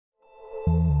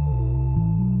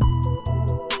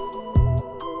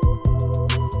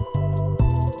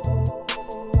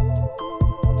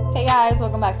guys,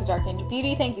 welcome back to Dark Angel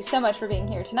Beauty. Thank you so much for being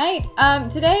here tonight.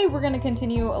 Today we're going to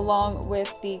continue along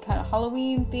with the kind of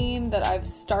Halloween theme that I've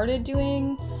started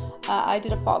doing. I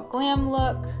did a fall glam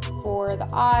look for the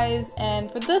eyes,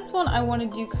 and for this one I want to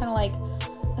do kind of like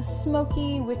a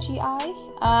smoky witchy eye.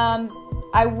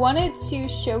 I wanted to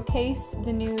showcase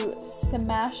the new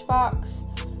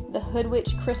SmashBox, the Hood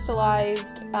Witch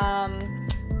crystallized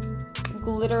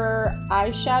glitter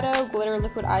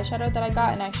liquid eyeshadow that I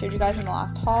got and I showed you guys in the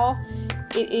last haul.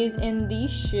 It is in the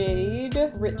shade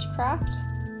Witchcraft.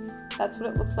 That's what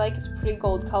it looks like. It's a pretty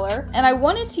gold color. And I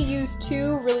wanted to use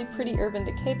two really pretty Urban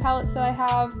Decay palettes that I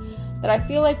have that I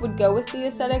feel like would go with the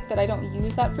aesthetic that I don't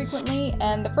use that frequently.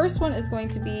 And the first one is going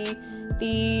to be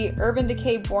the Urban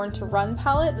Decay Born to Run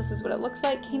palette. This is what it looks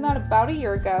like. Came out about a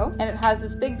year ago. And it has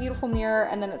this big beautiful mirror,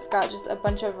 and then it's got just a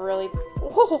bunch of really...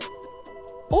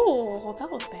 Oh,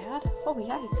 that was bad. Oh,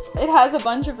 yikes. It has a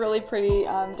bunch of really pretty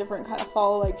different kind of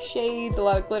fall-like shades, a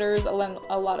lot of glitters, a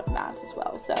lot of mattes as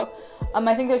well. So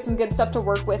I think there's some good stuff to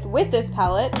work with this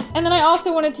palette. And then I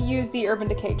also wanted to use the Urban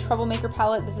Decay Troublemaker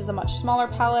palette. This is a much smaller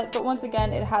palette, but once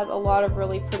again, it has a lot of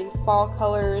really pretty fall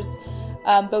colors,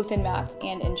 both in mattes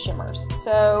and in shimmers.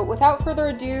 So without further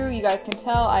ado, you guys can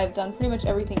tell I've done pretty much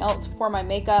everything else for my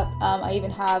makeup. I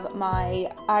even have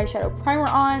my eyeshadow primer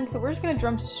on, so we're just gonna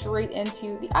jump straight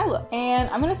into the eye look. And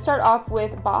I'm gonna start off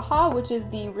with Baja, which is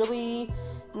the really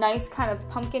nice kind of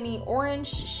pumpkin-y orange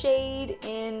shade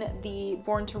in the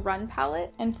Born to Run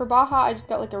palette. And for Baja, I just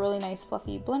got like a really nice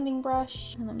fluffy blending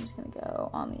brush, and I'm just gonna go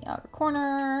on the outer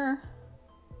corner.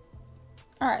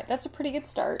 All right, that's a pretty good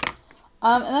start.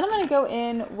 And then I'm going to go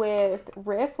in with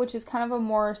Riff, which is kind of a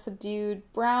more subdued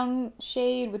brown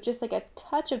shade with just like a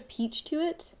touch of peach to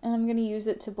it. And I'm going to use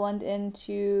it to blend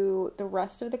into the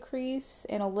rest of the crease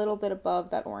and a little bit above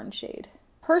that orange shade.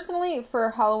 Personally, for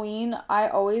Halloween, I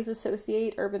always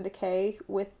associate Urban Decay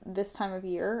with this time of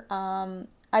year.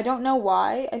 I don't know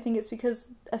why. I think it's because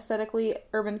aesthetically,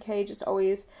 Urban Decay just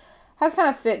always has kind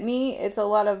of fit me. It's a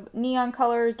lot of neon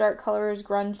colors, dark colors,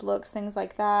 grunge looks, things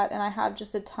like that. And I have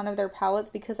just a ton of their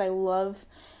palettes because I love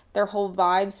their whole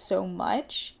vibe so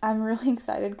much. I'm really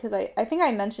excited because I think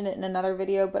I mentioned it in another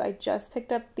video, but I just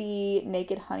picked up the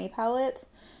Naked Honey palette.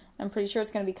 I'm pretty sure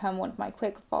it's going to become one of my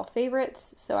quick fall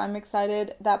favorites. So I'm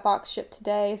excited. That box shipped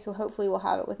today, so hopefully we'll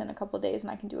have it within a couple of days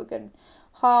and I can do a good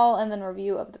haul and then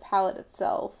review of the palette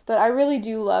itself. But I really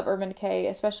do love Urban Decay,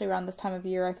 especially around this time of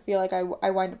year. I feel like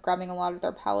I wind up grabbing a lot of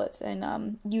their palettes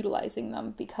and utilizing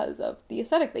them because of the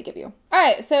aesthetic they give you.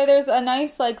 Alright, so there's a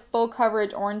nice like full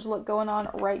coverage orange look going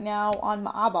on right now on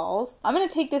my eyeballs. I'm going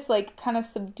to take this like kind of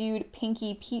subdued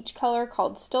pinky peach color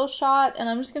called Still Shot, and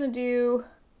I'm just going to do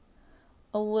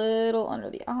a little under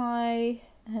the eye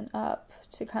and up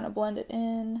to kind of blend it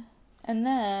in. And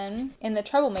then in the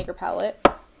Troublemaker palette,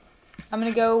 I'm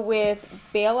going to go with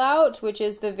Bailout, which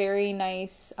is the very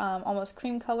nice, almost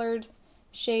cream colored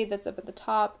shade that's up at the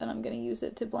top, and I'm going to use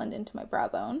it to blend into my brow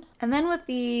bone. And then with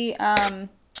the,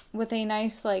 with a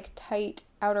nice like tight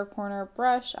outer corner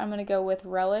brush, I'm going to go with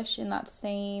Relish in that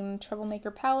same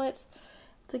Troublemaker palette.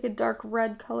 It's like a dark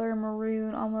red color,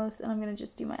 maroon almost, and I'm going to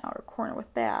just do my outer corner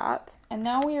with that. And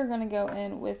now we are going to go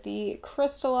in with the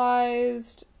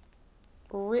crystallized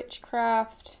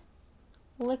Witchcraft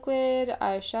liquid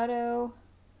eyeshadow.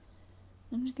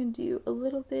 I'm just going to do a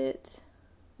little bit.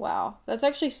 Wow, that's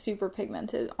actually super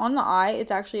pigmented. On the eye,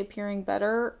 it's actually appearing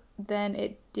better than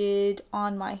it did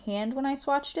on my hand when I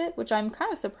swatched it, which I'm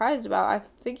kind of surprised about. I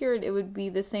figured it would be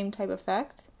the same type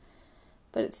effect,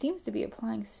 but it seems to be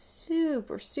applying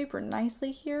super, super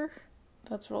nicely here.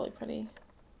 That's really pretty.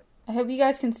 I hope you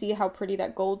guys can see how pretty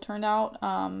that gold turned out,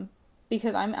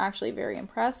 because I'm actually very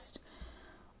impressed.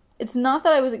 It's not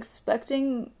that I was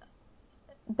expecting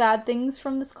bad things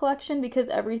from this collection, because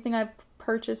everything I've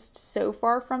purchased so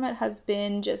far from it has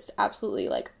been just absolutely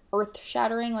like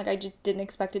earth-shattering. Like I just didn't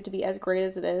expect it to be as great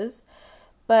as it is.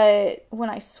 But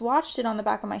when I swatched it on the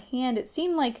back of my hand, it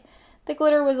seemed like the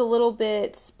glitter was a little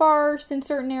bit sparse in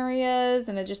certain areas,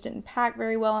 and it just didn't pack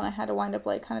very well, and I had to wind up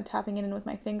like kind of tapping it in with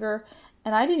my finger.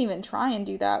 And I didn't even try and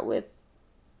do that with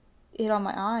it on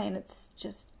my eye, and it's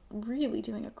just really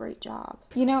doing a great job.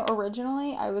 You know,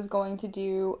 originally I was going to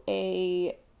do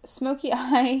a smoky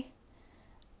eye.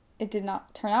 It did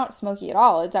not turn out smoky at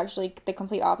all. It's actually the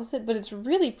complete opposite, but it's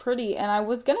really pretty, and I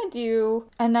was gonna do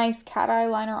a nice cat eye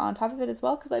liner on top of it as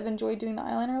well because I've enjoyed doing the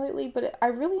eyeliner lately, but I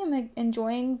really am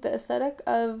enjoying the aesthetic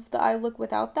of the eye look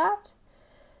without that.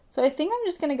 So I think I'm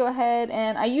just gonna go ahead,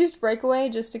 and I used Breakaway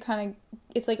just to kind of,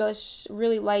 it's like a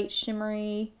really light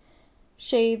shimmery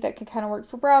shade that could kind of work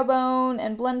for brow bone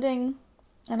and blending,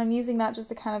 and I'm using that just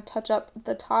to kind of touch up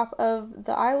the top of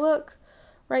the eye look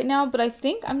right now, but I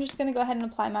think I'm just gonna go ahead and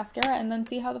apply mascara and then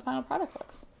see how the final product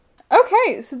looks.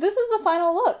 Okay, so this is the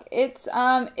final look. It's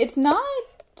not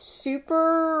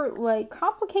super like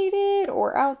complicated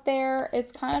or out there.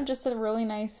 It's kind of just a really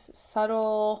nice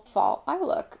subtle fall eye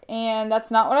look, and that's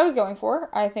not what I was going for.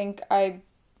 I think I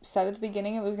said at the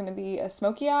beginning it was going to be a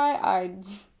smoky eye. I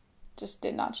just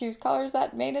did not choose colors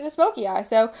that made it a smoky eye,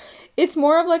 so it's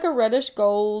more of like a reddish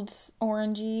gold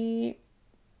orangey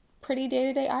pretty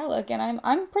day-to-day eye look, and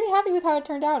I'm pretty happy with how it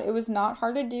turned out. It was not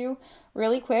hard to do,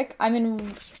 really quick. I'm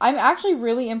actually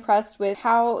really impressed with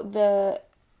how the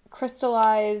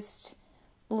crystallized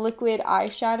liquid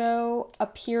eyeshadow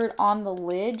appeared on the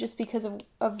lid, just because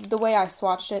of the way I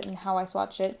swatched it and how I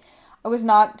swatched it. I was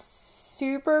not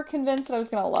super convinced that I was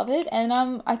gonna love it, and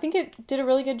I think it did a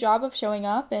really good job of showing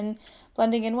up and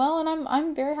blending in well, and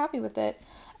I'm very happy with it.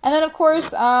 And then, of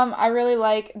course, I really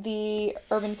like the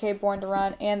Urban Decay Born to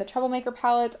Run and the Troublemaker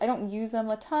palettes. I don't use them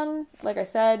a ton, like I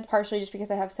said, partially just because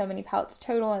I have so many palettes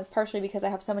total, and it's partially because I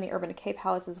have so many Urban Decay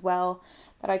palettes as well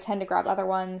that I tend to grab other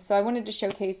ones. So I wanted to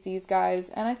showcase these guys,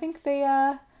 and I think they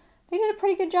did a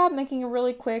pretty good job making a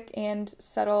really quick and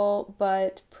subtle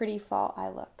but pretty fall eye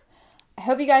look. I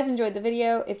hope you guys enjoyed the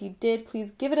video. If you did, please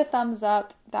give it a thumbs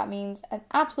up. That means an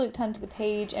absolute ton to the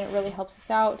page, and it really helps us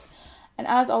out. And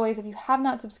as always, if you have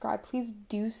not subscribed, please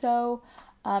do so.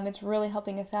 It's really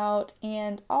helping us out.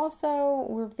 And also,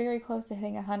 we're very close to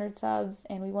hitting 100 subs,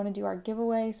 and we want to do our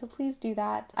giveaway, so please do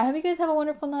that. I hope you guys have a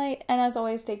wonderful night, and as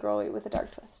always, stay girly with a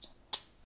dark twist.